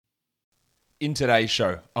in today's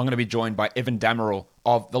show, I'm going to be joined by Evan Dammarell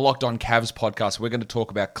of the Locked On Cavs podcast. We're going to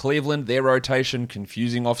talk about Cleveland, their rotation,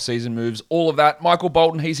 confusing off-season moves, all of that. Michael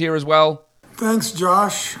Bolton, he's here as well. Thanks,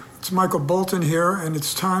 Josh. It's Michael Bolton here, and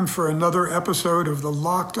it's time for another episode of the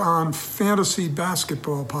Locked On Fantasy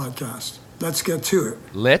Basketball podcast. Let's get to it.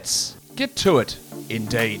 Let's get to it,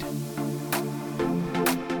 indeed.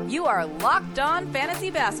 You are Locked On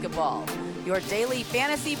Fantasy Basketball, your daily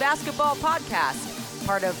fantasy basketball podcast,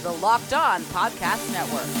 part of the Locked On Podcast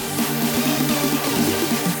Network.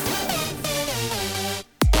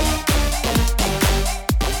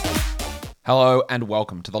 Hello and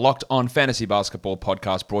welcome to the Locked On Fantasy Basketball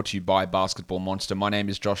podcast brought to you by Basketball Monster. My name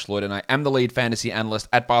is Josh Lloyd and I am the lead fantasy analyst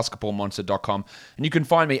at basketballmonster.com. And you can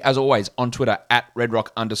find me, as always, on Twitter at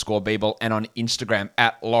redrock_Beeble and on Instagram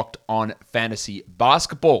at Locked On Fantasy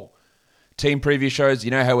Basketball. Team preview shows, you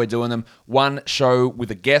know how we're doing them. One show with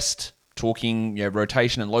a guest talking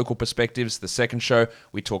rotation and local perspectives. The second show,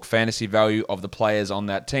 we talk fantasy value of the players on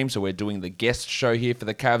that team. So we're doing the guest show here for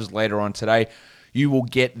the Cavs later on today. You will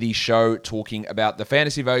get the show talking about the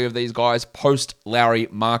fantasy value of these guys post Lauri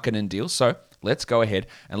Markkanen deal. So let's go ahead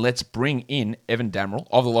and let's bring in Evan Dammarell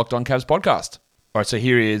of the Locked On Cavs podcast. All right, so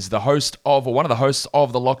here is one of the hosts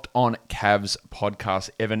of the Locked On Cavs podcast.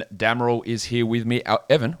 Evan Dammarell is here with me.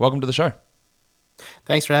 Evan, welcome to the show.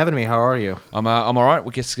 Thanks for having me. How are you? I'm all right.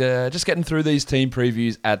 We're just getting through these team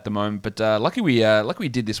previews at the moment, but lucky we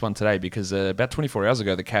did this one today because about 24 hours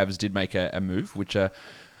ago the Cavs did make a move which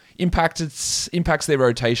impacts their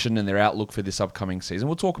rotation and their outlook for this upcoming season.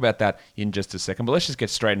 We'll talk about that in just a second, but let's just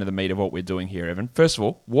get straight into the meat of what we're doing here, Evan. First of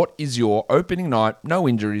all, what is your opening night, no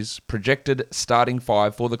injuries, projected starting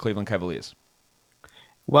five for the Cleveland Cavaliers?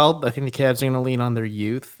 Well, I think the Cavs are going to lean on their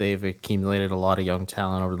youth. They've accumulated a lot of young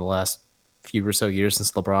talent over the last few or so years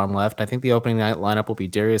since LeBron left. I think the opening night lineup will be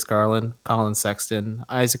Darius Garland, Colin Sexton,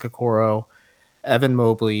 Isaac Okoro, Evan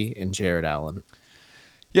Mobley, and Jared Allen.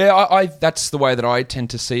 Yeah, I that's the way that I tend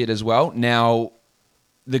to see it as well. Now,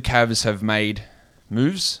 the Cavs have made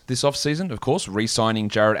moves this offseason, of course, re-signing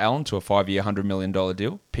Jared Allen to a 5-year, $100 million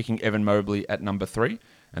deal, picking Evan Mobley at number 3,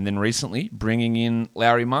 and then recently bringing in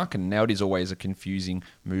Lauri Markkanen. Now, it is always a confusing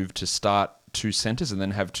move to start two centers and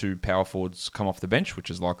then have two power forwards come off the bench, which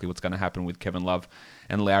is likely what's going to happen with Kevin Love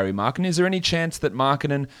and Lauri Markkanen. Is there any chance that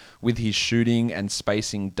Markkanen, with his shooting and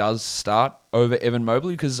spacing, does start over Evan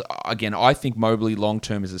Mobley? Because, again, I think Mobley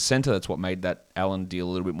long-term is a center. That's what made that Allen deal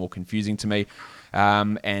a little bit more confusing to me.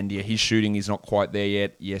 And yeah, his shooting is not quite there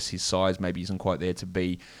yet. Yes, his size maybe isn't quite there to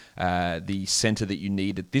be the center that you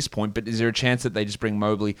need at this point. But is there a chance that they just bring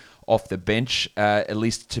Mobley off the bench, at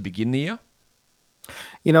least to begin the year?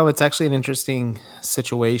 You know, it's actually an interesting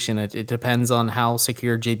situation. It depends on how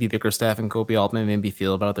secure JB Bickerstaff and Kobe Altman maybe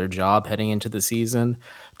feel about their job heading into the season.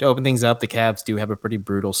 To open things up, the Cavs do have a pretty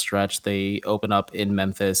brutal stretch. They open up in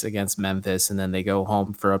Memphis against Memphis, and then they go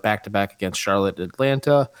home for a back-to-back against Charlotte and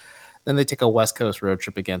Atlanta. Then they take a West Coast road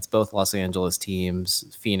trip against both Los Angeles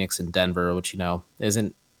teams, Phoenix and Denver, which,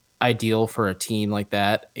 isn't ideal for a team like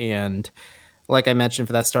that. And like I mentioned,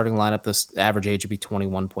 for that starting lineup, the average age would be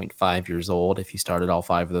 21.5 years old if you started all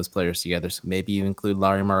five of those players together. So maybe you include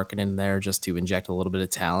Lauri Markkanen in there just to inject a little bit of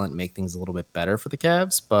talent, make things a little bit better for the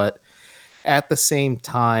Cavs. But at the same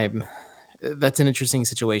time, that's an interesting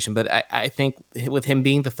situation. But I think with him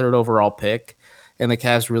being the third overall pick and the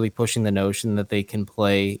Cavs really pushing the notion that they can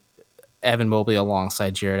play Evan Mobley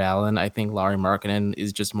alongside Jared Allen, I think Lauri Markkanen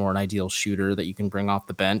is just more an ideal shooter that you can bring off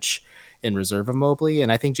the bench in reserve of Mobley.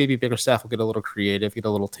 And I think JB Bickerstaff will get a little creative, get a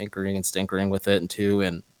little tinkering and stinkering with it too,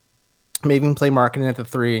 and maybe even play Markkanen at the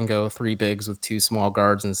 3 and go 3 bigs with 2 small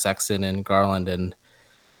guards and Sexton and Garland, and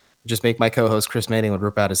just make my co-host Chris Manning would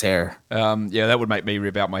rip out his hair. Yeah, that would make me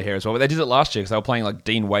rip out my hair as well. But they did it last year because they were playing like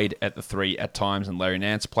Dean Wade at the 3 at times and Larry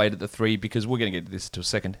Nance played at the 3 because we're going to get to this in a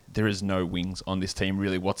second. There is no wings on this team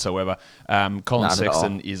really whatsoever. Colin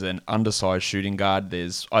Sexton is an undersized shooting guard.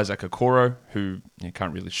 There's Isaac Okoro, who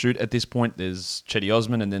can't really shoot at this point. There's Cedi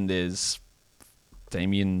Osman, and then there's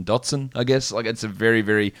Damian Dotson, I guess. Like, it's a very,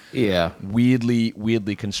 very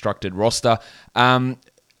weirdly constructed roster.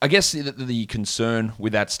 I guess the concern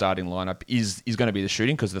with that starting lineup is going to be the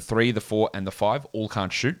shooting because the 3, the 4, and the 5 all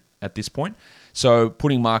can't shoot at this point. So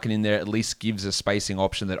putting Markkanen in there at least gives a spacing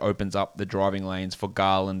option that opens up the driving lanes for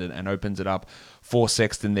Garland and opens it up for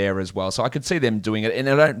Sexton there as well. So I could see them doing it. And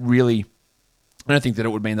I don't think that it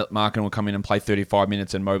would mean that Markkanen would come in and play 35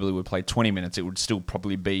 minutes and Mobley would play 20 minutes. It would still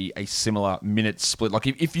probably be a similar minute split. Like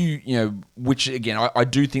if you which again, I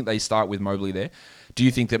do think they start with Mobley there. Do you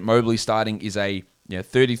think that Mobley starting is a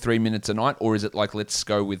 33 minutes a night, or is it like let's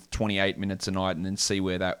go with 28 minutes a night and then see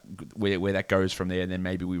where that goes from there, and then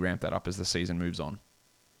maybe we ramp that up as the season moves on?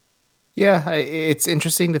 Yeah, it's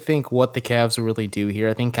interesting to think what the Cavs will really do here.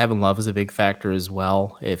 I think Kevin Love is a big factor as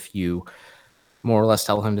well. If you more or less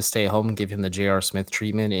tell him to stay home and give him the J.R. Smith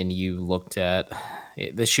treatment, and you looked at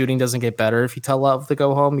the shooting doesn't get better if you tell Love to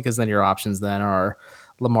go home, because then your options then are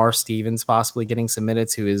Lamar Stevens possibly getting some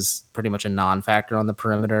minutes, who is pretty much a non-factor on the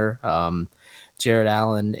perimeter. Jared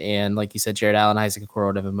Allen, and like you said, Jared Allen, Isaac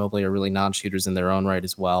Okoro, Devin Mobley are really non-shooters in their own right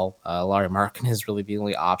as well. Larry Markin is really the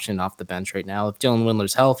only option off the bench right now. If Dylan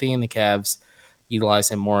Windler's healthy and the Cavs utilize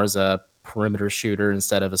him more as a perimeter shooter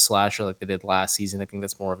instead of a slasher like they did last season, I think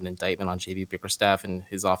that's more of an indictment on JB Bickerstaff and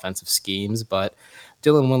his offensive schemes. But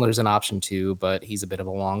Dylan Windler's an option too, but he's a bit of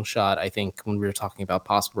a long shot. I think when we were talking about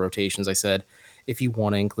possible rotations, I said if you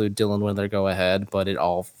want to include Dylan Windler, go ahead, but it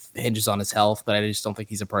all hinges on his health. But I just don't think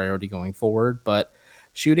he's a priority going forward. But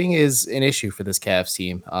shooting is an issue for this Cavs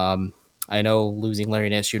team. I know losing Larry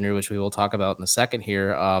Nance Jr., which we will talk about in a second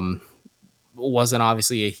here, wasn't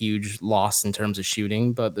obviously a huge loss in terms of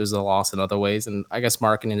shooting, but there's a loss in other ways. And I guess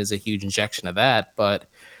Markkanen is a huge injection of that. But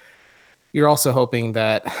you're also hoping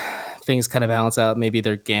that things kind of balance out. Maybe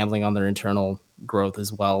they're gambling on their internal growth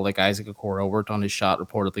as well. Like Isaac Okoro worked on his shot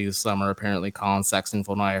reportedly this summer. Apparently, Colin Sexton,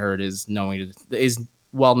 from what I heard, is knowing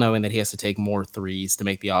that he has to take more threes to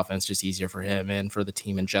make the offense just easier for him and for the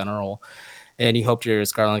team in general. And he hoped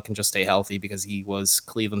Darius Garland can just stay healthy, because he was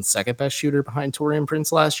Cleveland's second best shooter behind Taurean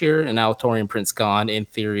Prince last year. And now with Taurean Prince gone, in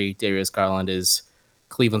theory, Darius Garland is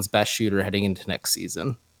Cleveland's best shooter heading into next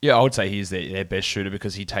season. Yeah, I would say he's their best shooter,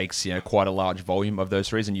 because he takes quite a large volume of those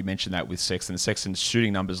threes, and you mentioned that with Sexton. Sexton's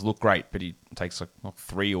shooting numbers look great, but he takes like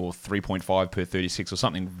 3 or 3.5 per 36 or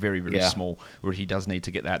something very, very small, where he does need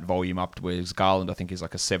to get that volume up, whereas Garland, I think, is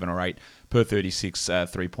like a 7 or 8 per 36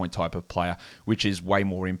 3-point type of player, which is way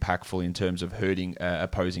more impactful in terms of hurting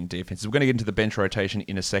opposing defenses. We're going to get into the bench rotation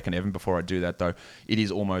in a second, Evan. Before I do that, though, it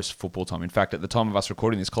is almost football time. In fact, at the time of us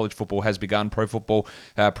recording this, college football has begun. Pro football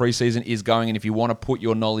preseason is going, and if you want to put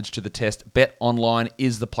your knowledge to the test, Bet Online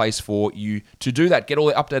is the place for you to do that. Get all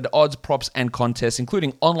the updated odds, props, and contests,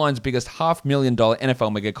 including online's biggest $500,000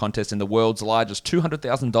 NFL mega contest and the world's largest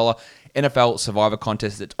 $200,000 NFL Survivor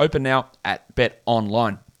contest. It's open now at Bet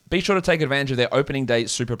Online. Be sure to take advantage of their opening day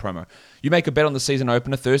super promo. You make a bet on the season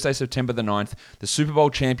opener Thursday, September the 9th, the Super Bowl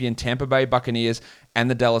champion Tampa Bay Buccaneers and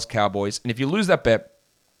the Dallas Cowboys. And if you lose that bet,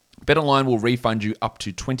 BetOnline will refund you up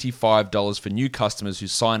to $25 for new customers who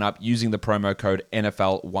sign up using the promo code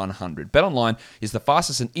NFL100. BetOnline is the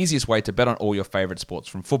fastest and easiest way to bet on all your favorite sports,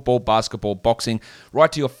 from football, basketball, boxing,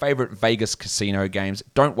 right to your favorite Vegas casino games.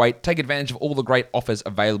 Don't wait. Take advantage of all the great offers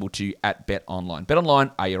available to you at BetOnline.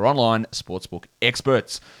 BetOnline are your online sportsbook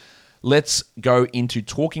experts. Let's go into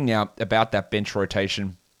talking now about that bench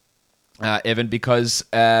rotation, Evan, because...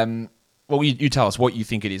 well, you tell us what you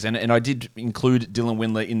think it is. And I did include Dylan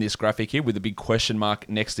Windler in this graphic here with a big question mark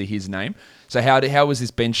next to his name. So how is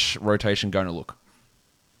this bench rotation going to look?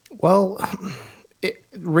 Well,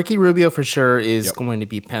 Ricky Rubio for sure is going to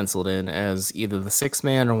be penciled in as either the sixth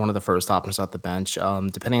man or one of the first options off the bench.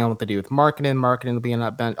 Depending on what they do with Markkanen will be an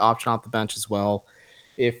option off the bench as well.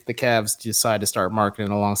 If the Cavs decide to start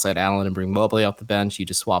Markkanen alongside Allen and bring Mobley off the bench, you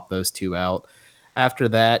just swap those two out. After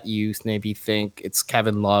that, you maybe think it's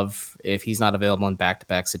Kevin Love if he's not available in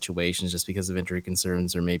back-to-back situations just because of injury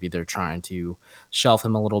concerns, or maybe they're trying to shelf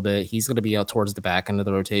him a little bit. He's going to be out towards the back end of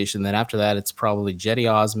the rotation. Then after that, it's probably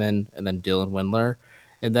Cedi Osman and then Dylan Windler.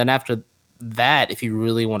 And then after that, if you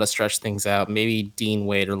really want to stretch things out, maybe Dean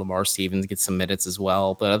Wade or Lamar Stevens get some minutes as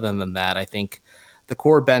well. But other than that, I think the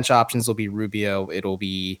core bench options will be Rubio. It'll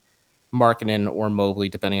be Markkanen or Mobley,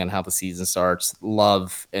 depending on how the season starts,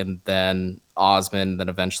 Love, and then Osman, then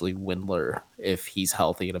eventually Windler if he's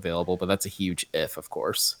healthy and available. But that's a huge if, of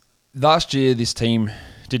course. Last year, this team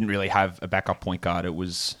didn't really have a backup point guard. It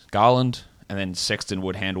was Garland, and then Sexton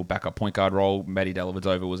would handle backup point guard role. Matty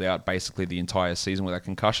Dellavedova was out basically the entire season with a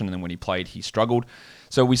concussion, and then when he played, he struggled.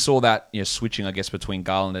 So we saw that switching, I guess, between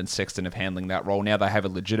Garland and Sexton of handling that role. Now they have a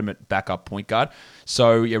legitimate backup point guard.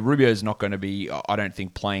 So Rubio's not going to be, I don't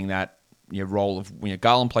think, playing that role of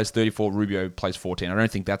Garland plays 34, Rubio plays 14. I don't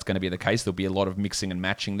think that's going to be the case. There'll be a lot of mixing and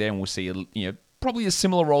matching there, and we'll see probably a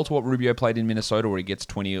similar role to what Rubio played in Minnesota, where he gets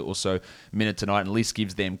 20 or so minutes a night and at least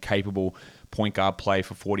gives them capable point guard play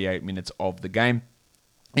for 48 minutes of the game.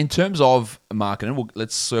 In terms of Markkanen,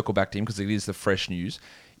 let's circle back to him because it is the fresh news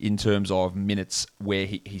in terms of minutes where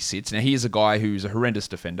he sits. Now, he is a guy who's a horrendous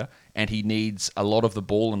defender, and he needs a lot of the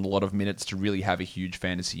ball and a lot of minutes to really have a huge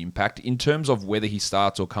fantasy impact. In terms of whether he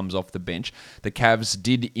starts or comes off the bench, the Cavs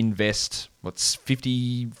did invest,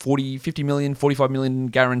 50 million, 45 million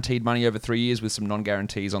guaranteed money over 3 years with some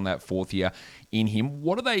non-guarantees on that fourth year in him.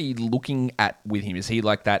 What are they looking at with him? Is he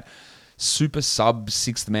like that super sub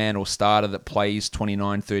sixth man or starter that plays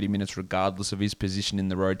 29, 30 minutes regardless of his position in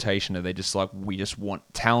the rotation? Are they just like, we just want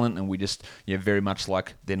talent and we just, very much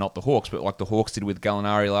like they're not the Hawks, but like the Hawks did with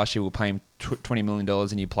Gallinari last year, we'll pay him $20 million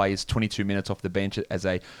and he plays 22 minutes off the bench as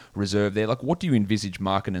a reserve there. Like, what do you envisage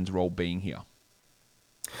Markkanen's role being here?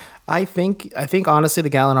 I think honestly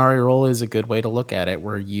the Gallinari role is a good way to look at it,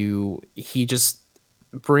 where he just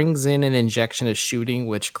brings in an injection of shooting,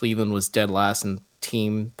 which Cleveland was dead last in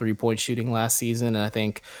team 3-point shooting last season. And I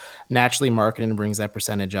think naturally Markkanen brings that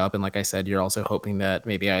percentage up. And like I said, you're also hoping that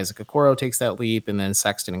maybe Isaac Okoro takes that leap, and then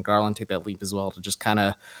Sexton and Garland take that leap as well, to just kind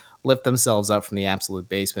of lift themselves up from the absolute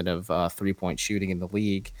basement of 3-point shooting in the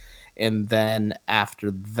league. And then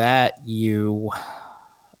after that, like you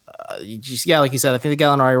said, I think the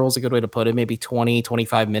Gallinari role is a good way to put it. Maybe 20,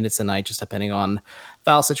 25 minutes a night, just depending on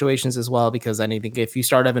foul situations as well. Because I think if you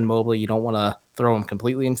start Evan Mobley, you don't want to throw him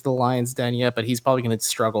completely into the Lions' den yet, but he's probably going to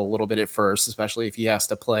struggle a little bit at first, especially if he has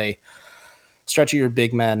to play stretch of your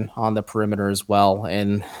big men on the perimeter as well.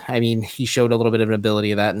 And I mean, he showed a little bit of an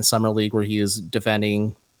ability of that in Summer League, where he was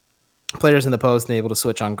defending players in the post and able to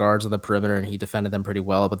switch on guards on the perimeter, and he defended them pretty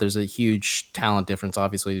well. But there's a huge talent difference,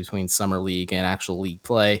 obviously, between summer league and actual league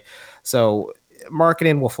play. So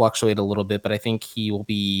Markkanen will fluctuate a little bit, but I think he will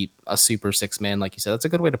be a super six man, like you said. That's a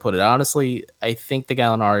good way to put it. Honestly, I think the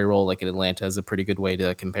Gallinari role, like in Atlanta, is a pretty good way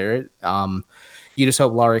to compare it. You just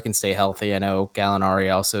hope Laurie can stay healthy. I know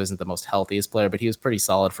Gallinari also isn't the most healthiest player, but he was pretty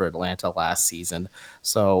solid for Atlanta last season.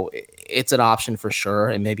 So it's an option for sure,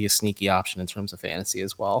 and maybe a sneaky option in terms of fantasy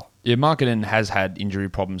as well. Yeah, Markkanen has had injury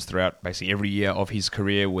problems throughout basically every year of his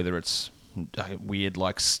career, whether it's weird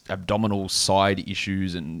like abdominal side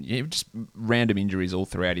issues and just random injuries all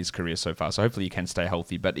throughout his career so far. So hopefully he can stay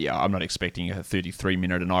healthy. But yeah, I'm not expecting a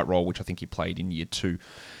 33-minute-a-night role, which I think he played in year 2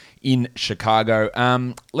 in Chicago.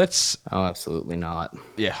 Absolutely not.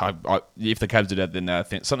 Yeah, if the Cavs did that,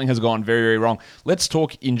 then something has gone very, very wrong. Let's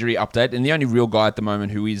talk injury update. And the only real guy at the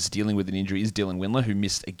moment who is dealing with an injury is Dylan Windler, who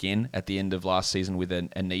missed again at the end of last season with a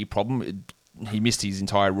knee problem. He missed his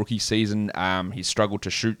entire rookie season. He's struggled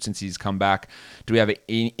to shoot since he's come back. Do we have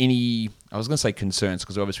any, I was going to say concerns,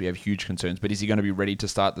 because obviously we have huge concerns, but is he going to be ready to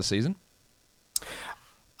start the season?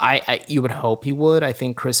 You would hope he would. I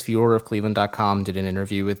think Chris Fiore of Cleveland.com did an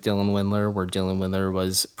interview with Dylan Windler, where Dylan Windler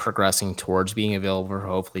was progressing towards being available for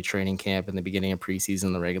hopefully training camp in the beginning of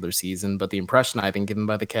preseason, the regular season. But the impression I've been given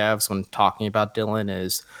by the Cavs when talking about Dylan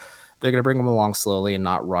is they're going to bring him along slowly and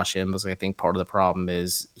not rush him, because I think part of the problem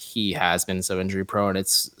is he has been so injury prone.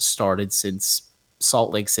 It's started since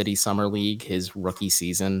Salt Lake City Summer League, his rookie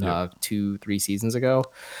season, 2-3 seasons ago.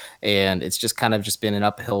 And it's just kind of just been an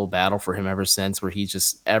uphill battle for him ever since, where he's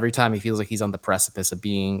just, every time he feels like he's on the precipice of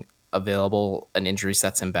being available, an injury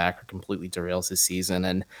sets him back or completely derails his season.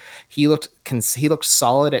 And he looked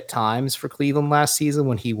solid at times for Cleveland last season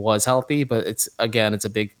when he was healthy, but it's a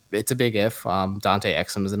big if. Dante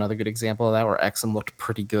Exum is another good example of that, where Exum looked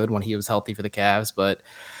pretty good when he was healthy for the Cavs, but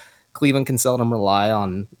Cleveland can seldom rely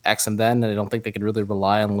on Exum then, and I don't think they could really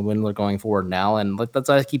rely on Windler going forward now. And that's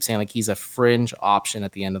why I keep saying, like, he's a fringe option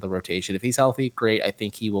at the end of the rotation. If he's healthy, great. I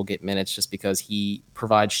think he will get minutes just because he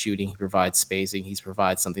provides shooting, he provides spacing, he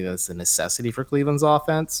provides something that's a necessity for Cleveland's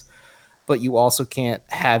offense. But you also can't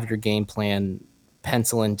have your game plan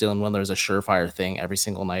pencil in Dylan Windler as a surefire thing every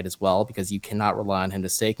single night as well, because you cannot rely on him to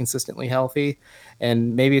stay consistently healthy.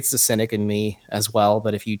 And maybe it's the cynic in me as well,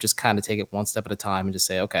 but if you just kind of take it one step at a time and just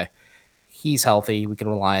say, okay, he's healthy, we can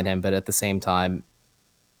rely on him, but at the same time,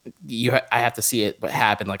 I have to see it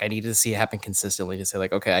happen. Like, I needed to see it happen consistently to say,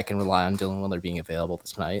 like, okay, I can rely on Dylan Windler being available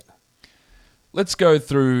this night. Let's go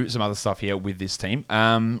through some other stuff here with this team.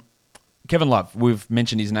 Kevin Love, we've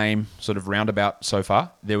mentioned his name sort of roundabout so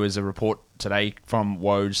far. There was a report today from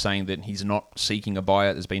Woj saying that he's not seeking a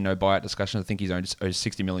buyout. There's been no buyout discussion. I think he's owes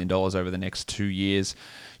 $60 million over the next 2 years.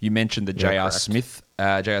 You mentioned the J.R.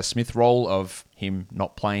 Smith role of him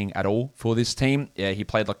not playing at all for this team. Yeah, he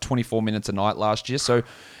played like 24 minutes a night last year. So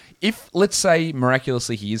if, let's say,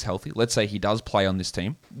 miraculously he is healthy, let's say he does play on this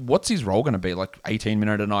team, what's his role going to be? Like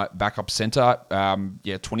 18-minute-a-night backup center,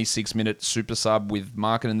 26-minute super sub with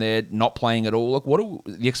Markkanen there, not playing at all? Like, what are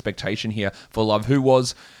the expectation here for Love, who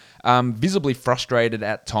was visibly frustrated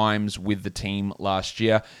at times with the team last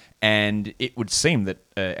year? And it would seem that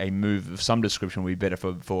a move of some description would be better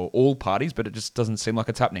for all parties, but it just doesn't seem like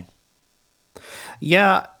it's happening.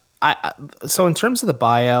 Yeah. So in terms of the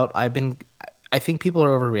buyout, I think people are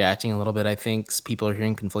overreacting a little bit. I think people are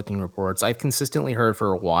hearing conflicting reports. I've consistently heard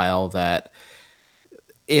for a while that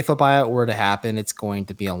if a buyout were to happen, it's going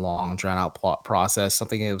to be a long, drawn-out process.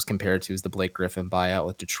 Something that was compared to is the Blake Griffin buyout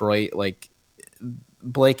with Detroit. Like,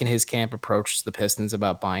 Blake and his camp approached the Pistons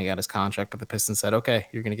about buying out his contract, but the Pistons said, okay,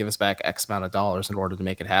 you're going to give us back X amount of dollars in order to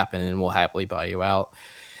make it happen, and we'll happily buy you out.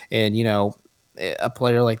 And, a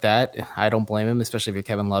player like that, I don't blame him, especially if you're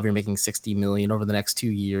Kevin Love. You're making $60 million over the next 2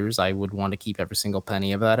 years. I would want to keep every single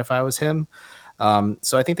penny of that if I was him.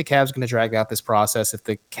 So I think the Cavs are going to drag out this process.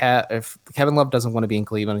 If Kevin Love doesn't want to be in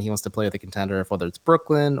Cleveland and he wants to play with a contender, whether it's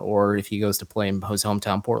Brooklyn or if he goes to play in his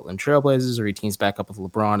hometown Portland Trailblazers or he teams back up with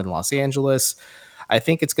LeBron in Los Angeles, I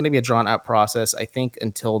think it's going to be a drawn out process. I think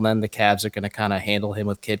until then, the Cavs are going to kind of handle him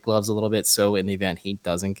with kid gloves a little bit. So in the event he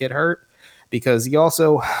doesn't get hurt, because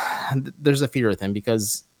there's a fear with him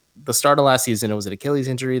because the start of last season, it was an Achilles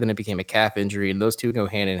injury, then it became a calf injury, and those two go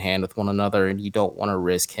hand in hand with one another, and you don't want to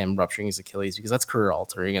risk him rupturing his Achilles because that's career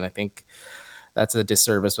altering, and I think that's a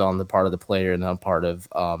disservice on the part of the player and on part of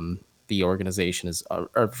the organization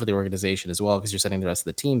or for the organization as well, because you're setting the rest of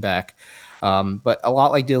the team back. But a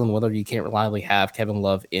lot like Dylan Willard, you can't reliably have Kevin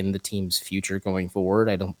Love in the team's future going forward.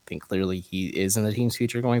 I don't think clearly he is in the team's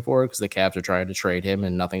future going forward because the Cavs are trying to trade him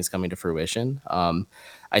and nothing's coming to fruition.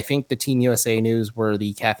 I think the Team USA news where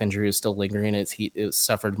the calf injury is still lingering, it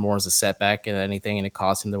suffered more as a setback than anything, and it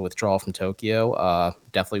caused him to withdraw from Tokyo.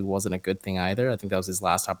 Definitely wasn't a good thing either. I think that was his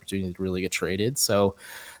last opportunity to really get traded. So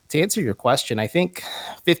to answer your question, I think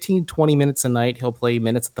 15, 20 minutes a night, he'll play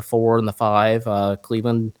minutes at the 4 and the 5.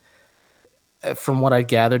 Cleveland, from what I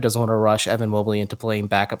gathered, doesn't want to rush Evan Mobley into playing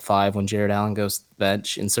backup 5 when Jared Allen goes to the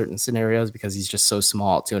bench in certain scenarios because he's just so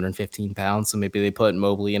small at 215 pounds. So maybe they put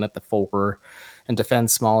Mobley in at the 4 and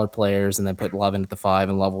defend smaller players and then put Love in at the 5,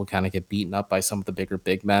 and Love will kind of get beaten up by some of the bigger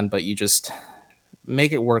big men. But you just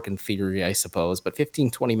make it work in theory, I suppose. But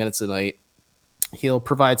 15, 20 minutes a night, he'll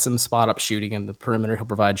provide some spot-up shooting in the perimeter. He'll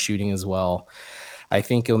provide shooting as well. I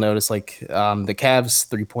think you'll notice the Cavs'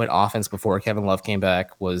 three-point offense before Kevin Love came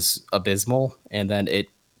back was abysmal, and then it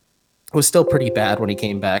was still pretty bad when he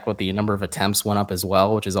came back, but the number of attempts went up as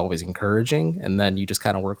well, which is always encouraging, and then you just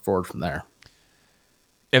kind of work forward from there.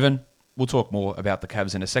 Evan, we'll talk more about the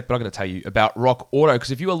Cavs in a sec, but I've got to tell you about Rock Auto,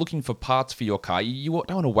 because if you are looking for parts for your car, you don't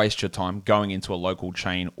want to waste your time going into a local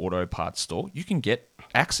chain auto parts store. You can get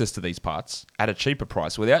access to these parts at a cheaper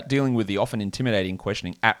price without dealing with the often intimidating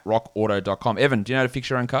questioning at rockauto.com. Evan, do you know how to fix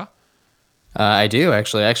your own car? I do,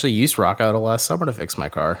 actually. I actually used Rock Auto last summer to fix my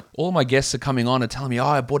car. All of my guests are coming on and telling me,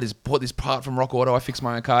 I bought this part from Rock Auto, I fixed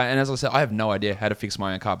my own car. And as I said, I have no idea how to fix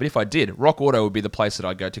my own car. But if I did, Rock Auto would be the place that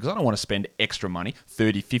I'd go to because I don't want to spend extra money,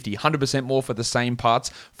 30, 50, 100% more for the same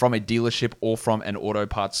parts from a dealership or from an auto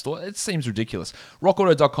parts store. It seems ridiculous.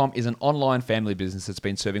 RockAuto.com is an online family business that's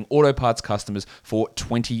been serving auto parts customers for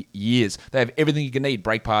 20 years. They have everything you can need,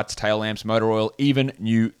 brake parts, tail lamps, motor oil, even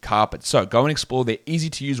new carpet. So go and explore their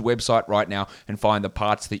easy-to-use website right now and find the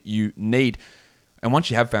parts that you need. And once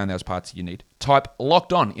you have found those parts that you need, type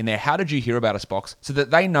Locked On in their How Did You Hear About Us box so that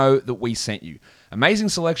they know that we sent you. Amazing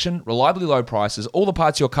selection, reliably low prices, all the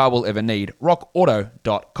parts your car will ever need.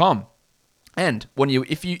 RockAuto.com. And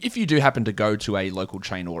if you do happen to go to a local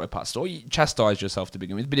chain auto parts store, you chastise yourself to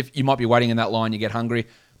begin with. But if you might be waiting in that line, you get hungry,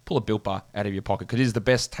 pull a Built Bar out of your pocket because it is the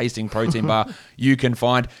best tasting protein bar you can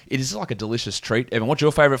find. It is like a delicious treat. Evan, what's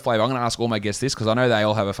your favorite flavor? I'm going to ask all my guests this because I know they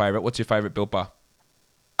all have a favorite. What's your favorite Built Bar?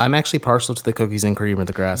 I'm actually partial to the cookies and cream or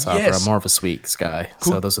the grasshopper. Yes. I'm more of a sweets guy,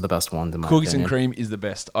 so those are the best ones in my Cookies opinion. and cream is the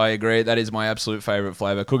best. I agree. That is my absolute favorite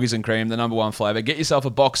flavor. Cookies and cream, the number one flavor. Get yourself a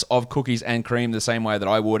box of cookies and cream the same way that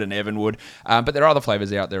I would and Evan would. But there are other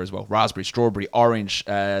flavors out there as well. Raspberry, strawberry, orange,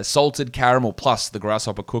 salted caramel, plus the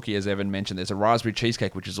grasshopper cookie, as Evan mentioned. There's a raspberry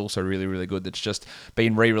cheesecake, which is also really, really good. That's just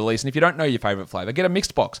been re-released. And if you don't know your favorite flavor, get a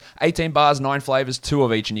mixed box. 18 bars, 9 flavors, 2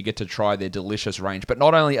 of each, and you get to try their delicious range. But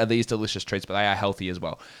not only are these delicious treats, but they are healthy as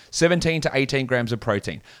well. 17 to 18 grams of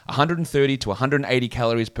protein, 130 to 180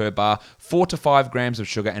 calories per bar, 4 to 5 grams of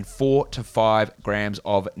sugar, and 4 to 5 grams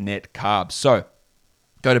of net carbs. So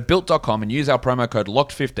go to built.com and use our promo code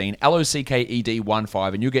LOCKED15,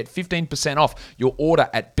 LOCKED15, and you'll get 15% off your order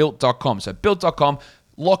at built.com. So built.com,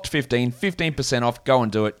 Locked15, 15% off. Go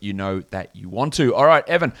and do it. You know that you want to. All right,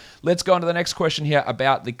 Evan, let's go on to the next question here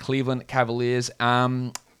about the Cleveland Cavaliers.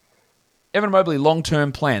 Evan Mobley,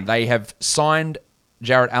 long-term plan. They have signed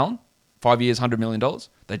Jared Allen, 5 years, $100 million.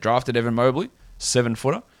 They drafted Evan Mobley,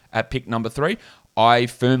 7-footer, at pick number 3. I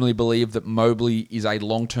firmly believe that Mobley is a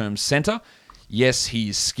long-term center. Yes,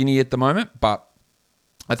 he's skinny at the moment, but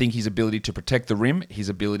I think his ability to protect the rim, his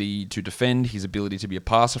ability to defend, his ability to be a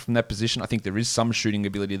passer from that position, I think there is some shooting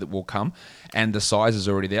ability that will come, and the size is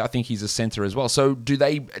already there. I think he's a center as well. So do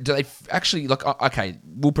they actually, okay,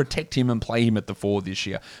 we'll protect him and play him at the 4 this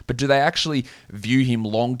year, but do they actually view him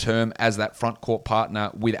long-term as that front court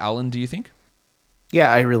partner with Allen, do you think?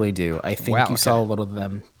 Yeah, I really do. I think Wow. you Okay. saw a little of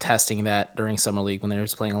them testing that during Summer League when they were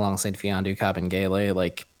playing alongside Fiondu Kabengele.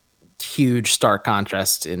 Like, huge stark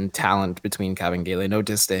contrast in talent between Kabengele. No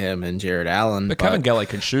diss to him and Jared Allen, But but Cavaliers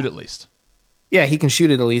can shoot at least. yeah, he can shoot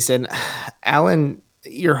it at least. And Allen,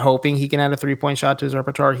 you're hoping he can add a 3-point shot to his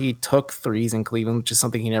repertoire. He took threes in Cleveland, which is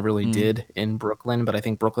something he never really did in Brooklyn. But I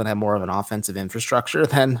think Brooklyn had more of an offensive infrastructure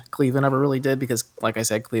than Cleveland ever really did because, like I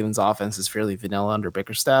said, Cleveland's offense is fairly vanilla under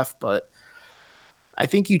Bickerstaff. But I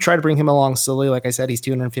think you try to bring him along slowly. Like I said, he's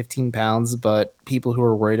 215 pounds, but people who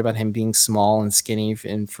are worried about him being small and skinny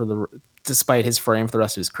and despite his frame for the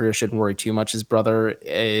rest of his career shouldn't worry too much. His brother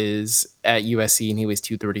is at USC and he weighs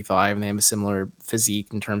 235 and they have a similar physique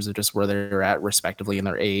in terms of just where they're at respectively in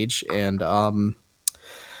their age. And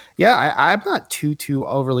yeah, I'm not too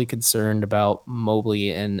overly concerned about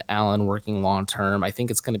Mobley and Allen working long term. I think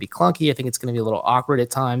it's going to be clunky. I think it's going to be a little awkward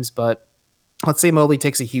at times, but let's say Mobley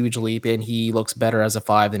takes a huge leap and he looks better as a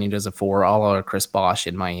 5 than he does a 4, all out Chris Bosh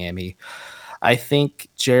in Miami. I think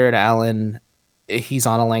Jared Allen, he's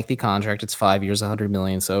on a lengthy contract. It's 5 years, 100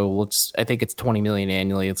 million. So I think it's 20 million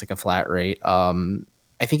annually. It's like a flat rate.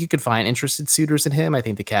 I think you could find interested suitors in him. I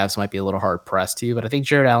think the Cavs might be a little hard pressed to, but I think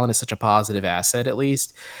Jared Allen is such a positive asset at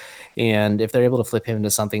least. And if they're able to flip him into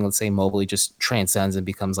something, let's say Mobley just transcends and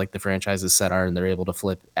becomes like the franchise's center and they're able to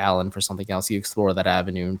flip Allen for something else, you explore that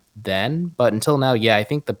avenue then. But until now, yeah, I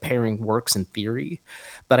think the pairing works in theory,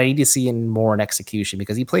 but I need to see in more in execution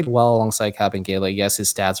because he played well alongside Kabengele. Yes,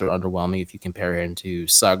 his stats are underwhelming if you compare him to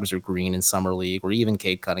Suggs or Green in Summer League or even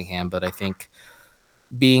Cade Cunningham, but I think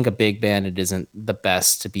being a big man, it isn't the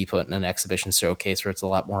best to be put in an exhibition showcase where it's a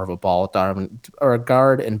lot more of a ball dominant or a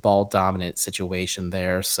guard and ball dominant situation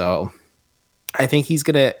there. So I think he's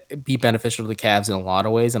going to be beneficial to the Cavs in a lot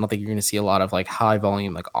of ways. I don't think you're going to see a lot of like high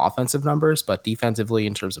volume, like offensive numbers, but defensively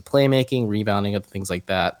in terms of playmaking, rebounding, other things like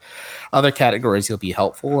that, other categories, he'll be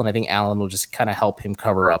helpful. And I think Allen will just kind of help him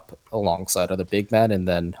cover up alongside other big men. And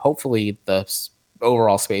then hopefully the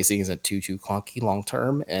overall spacing isn't too clunky long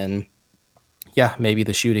term. And yeah, maybe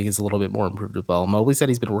the shooting is a little bit more improved as well. Mobley said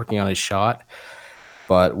he's been working on his shot,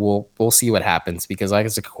 but we'll see what happens because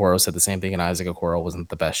Isaac Okoro said the same thing, and Isaac Okoro wasn't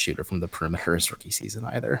the best shooter from the perimeter his rookie season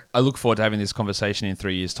either. I look forward to having this conversation in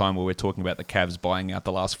 3 years' time where we're talking about the Cavs buying out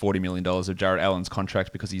the last $40 million of Jared Allen's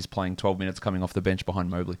contract because he's playing 12 minutes coming off the bench behind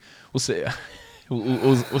Mobley. We'll see.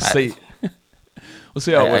 We'll see. We'll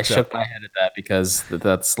see how it works I shook my head at that because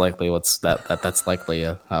that's likely that's likely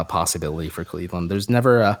a possibility for Cleveland. There's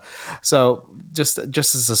never a so just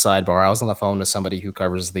as a sidebar, I was on the phone with somebody who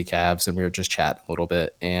covers the Cavs and we were just chatting a little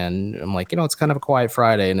bit and I'm like, it's kind of a quiet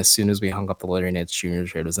Friday. And as soon as we hung up, the Larry Nance Jr.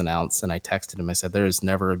 trade was announced and I texted him. I said, there is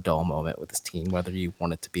never a dull moment with this team, whether you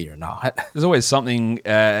want it to be or not. There's always something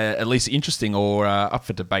at least interesting or up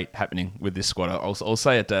for debate happening with this squad. I'll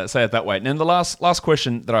say it that way. And then the last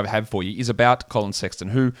question that I have for you is about Colin Sexton,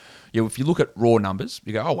 who, if you look at raw numbers,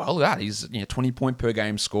 you go, oh well, that he's 20-point per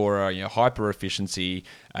game scorer, hyper efficiency,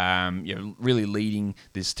 really leading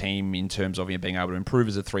this team in terms of being able to improve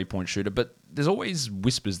as a 3-point shooter. But there's always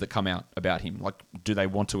whispers that come out about him, like, do they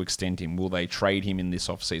want to extend him? Will they trade him in this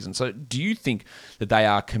offseason? So do you think that they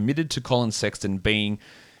are committed to Colin Sexton being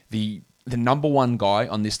the number one guy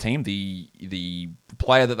on this team, the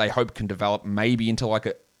player that they hope can develop maybe into like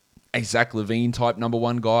a Zach LaVine type number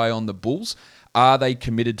one guy on the Bulls? Are they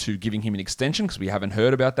committed to giving him an extension? Because we haven't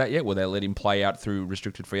heard about that yet. Will they let him play out through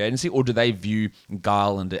restricted free agency? Or do they view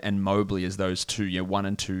Garland and Mobley as those two, 1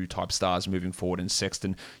 and 2 type stars moving forward? And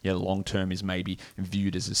Sexton, long term is maybe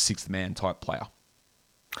viewed as a sixth man type player?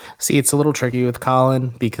 See, it's a little tricky with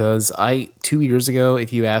Colin because 2 years ago,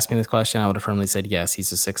 if you asked me this question, I would have firmly said, yes,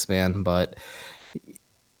 he's a sixth man, but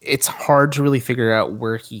it's hard to really figure out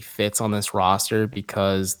where he fits on this roster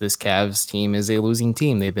because this Cavs team is a losing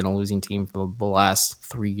team. They've been a losing team for the last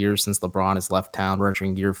 3 years since LeBron has left town. We're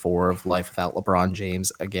entering year 4 of life without LeBron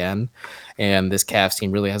James again. And this Cavs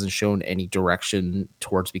team really hasn't shown any direction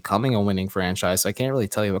towards becoming a winning franchise. So I can't really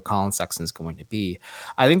tell you what Colin Sexton is going to be.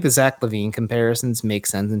 I think the Zach LaVine comparisons make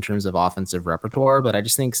sense in terms of offensive repertoire, but I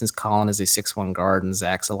just think since Colin is a 6'1" guard and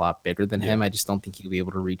Zach's a lot bigger than him, I just don't think he'll be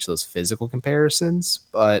able to reach those physical comparisons.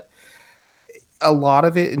 But a lot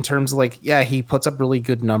of it in terms of he puts up really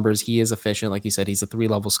good numbers. He is efficient. Like you said, he's a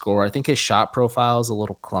 3-level scorer. I think his shot profile is a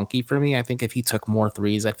little clunky for me. I think if he took more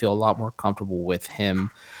threes, I'd feel a lot more comfortable with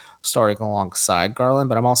him starting alongside Garland,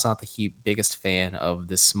 but I'm also not the biggest fan of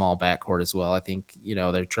this small backcourt as well. I think,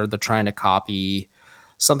 they're trying to copy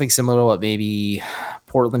something similar to what maybe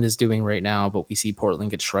Portland is doing right now, but we see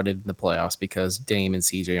Portland get shredded in the playoffs because Dame and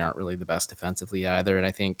CJ aren't really the best defensively either. And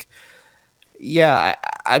I think Yeah,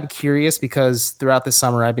 I'm curious because throughout the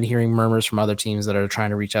summer, I've been hearing murmurs from other teams that are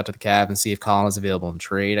trying to reach out to the Cavs and see if Colin is available in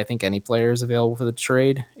trade. I think any player is available for the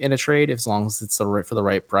trade in a trade as long as it's for the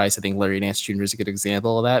right price. I think Larry Nance Jr. is a good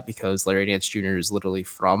example of that because Larry Nance Jr. is literally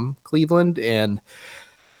from Cleveland and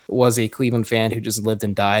was a Cleveland fan who just lived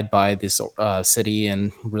and died by this city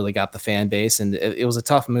and really got the fan base. And it was a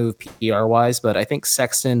tough move PR wise, but I think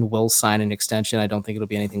Sexton will sign an extension. I don't think it'll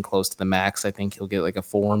be anything close to the max. I think he'll get like a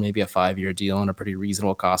 4, maybe a 5-year deal and a pretty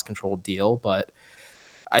reasonable cost controlled deal. But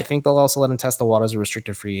I think they'll also let him test the waters of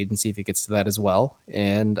restricted free agency if he gets to that as well.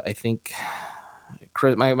 And I think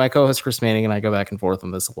my co-host Chris Manning and I go back and forth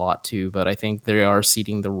on this a lot too, but I think they are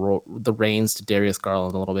ceding the reins to Darius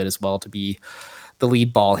Garland a little bit as well to be the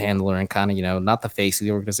lead ball handler and kind of, not the face of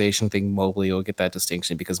the organization. I think Mobley will get that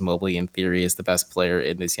distinction because Mobley, in theory, is the best player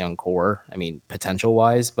in this young core. I mean,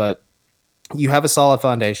 potential-wise, but you have a solid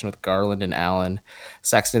foundation with Garland and Allen.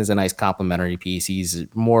 Sexton is a nice complementary piece. He's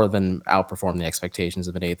more than outperformed the expectations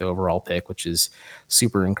of an 8th overall pick, which is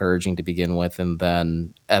super encouraging to begin with. And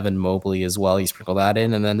then Evan Mobley as well. You sprinkle that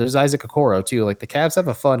in. And then there's Isaac Okoro, too. Like, the Cavs have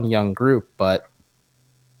a fun young group, but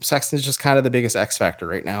Sexton's just kind of the biggest X factor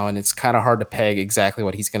right now, and it's kind of hard to peg exactly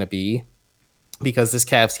what he's going to be because this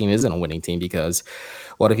Cavs team isn't a winning team. Because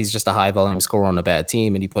what if he's just a high volume scorer on a bad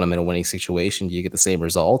team and you put him in a winning situation? Do you get the same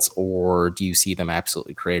results, or do you see them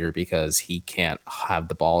absolutely crater because he can't have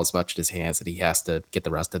the ball as much in his hands that he has to get the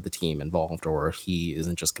rest of the team involved, or he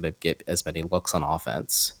isn't just going to get as many looks on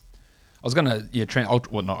offense? I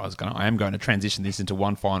am going to transition this into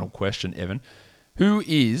one final question, Evan. Who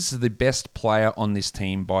is the best player on this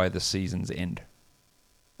team by the season's end?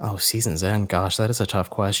 Oh, season's end. Gosh, that is a tough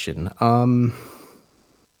question.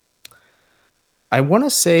 I want to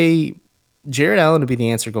say Jared Allen would be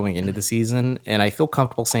the answer going into the season, and I feel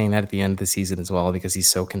comfortable saying that at the end of the season as well because he's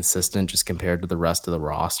so consistent just compared to the rest of the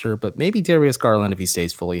roster. But maybe Darius Garland if he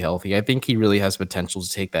stays fully healthy. I think he really has potential to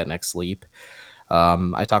take that next leap.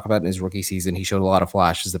 I talk about in his rookie season, he showed a lot of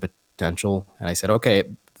flashes of potential, and I said, okay,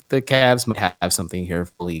 the Cavs might have something here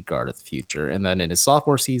for lead guard of the future. And then in his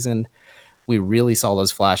sophomore season, we really saw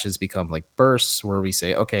those flashes become like bursts where we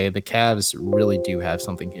say, okay, the Cavs really do have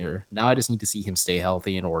something here. Now I just need to see him stay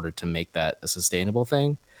healthy in order to make that a sustainable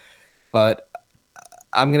thing. But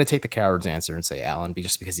I'm going to take the coward's answer and say Allen,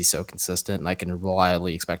 just because he's so consistent and I can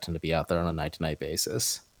reliably expect him to be out there on a night-to-night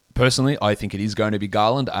basis. Personally, I think it is going to be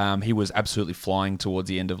Garland. He was absolutely flying towards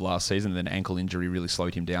the end of last season. Then ankle injury really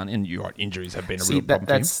slowed him down. And you're right, injuries have been a real problem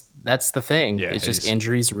for him. That's the thing. Yeah, it's just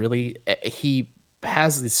injuries really. He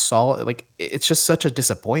has this solid, it's just such a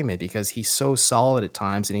disappointment because he's so solid at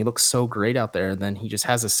times and he looks so great out there. And then he just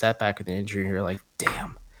has a setback with an injury. And you're like,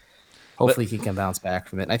 damn. Hopefully he can bounce back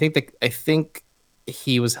from it. And I think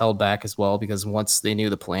he was held back as well because once they knew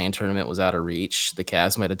the play-in tournament was out of reach, the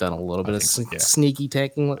Cavs might have done a little bit of sneaky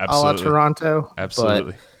tanking a la Toronto.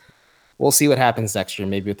 Absolutely. But we'll see what happens next year,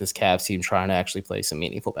 maybe with this Cavs team trying to actually play some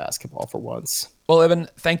meaningful basketball for once. Well, Evan,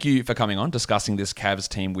 thank you for coming on, discussing this Cavs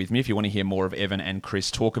team with me. If you want to hear more of Evan and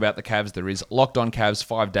Chris talk about the Cavs, there is Locked On Cavs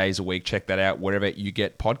 5 days a week. Check that out wherever you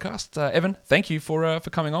get podcasts. Evan, thank you for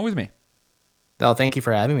coming on with me. No, thank you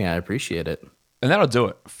for having me. I appreciate it. And that'll do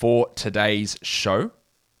it for today's show.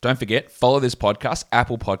 Don't forget, follow this podcast,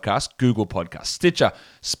 Apple Podcasts, Google Podcasts, Stitcher,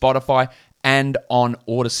 Spotify, and on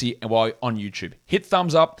Odyssey while on YouTube. Hit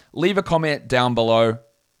thumbs up, leave a comment down below,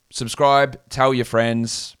 subscribe, tell your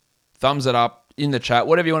friends, thumbs it up in the chat,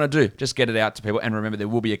 whatever you want to do. Just get it out to people. And remember, there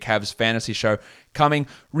will be a Cavs fantasy show coming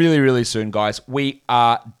really, really soon, guys. We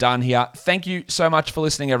are done here. Thank you so much for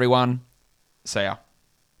listening, everyone. See ya.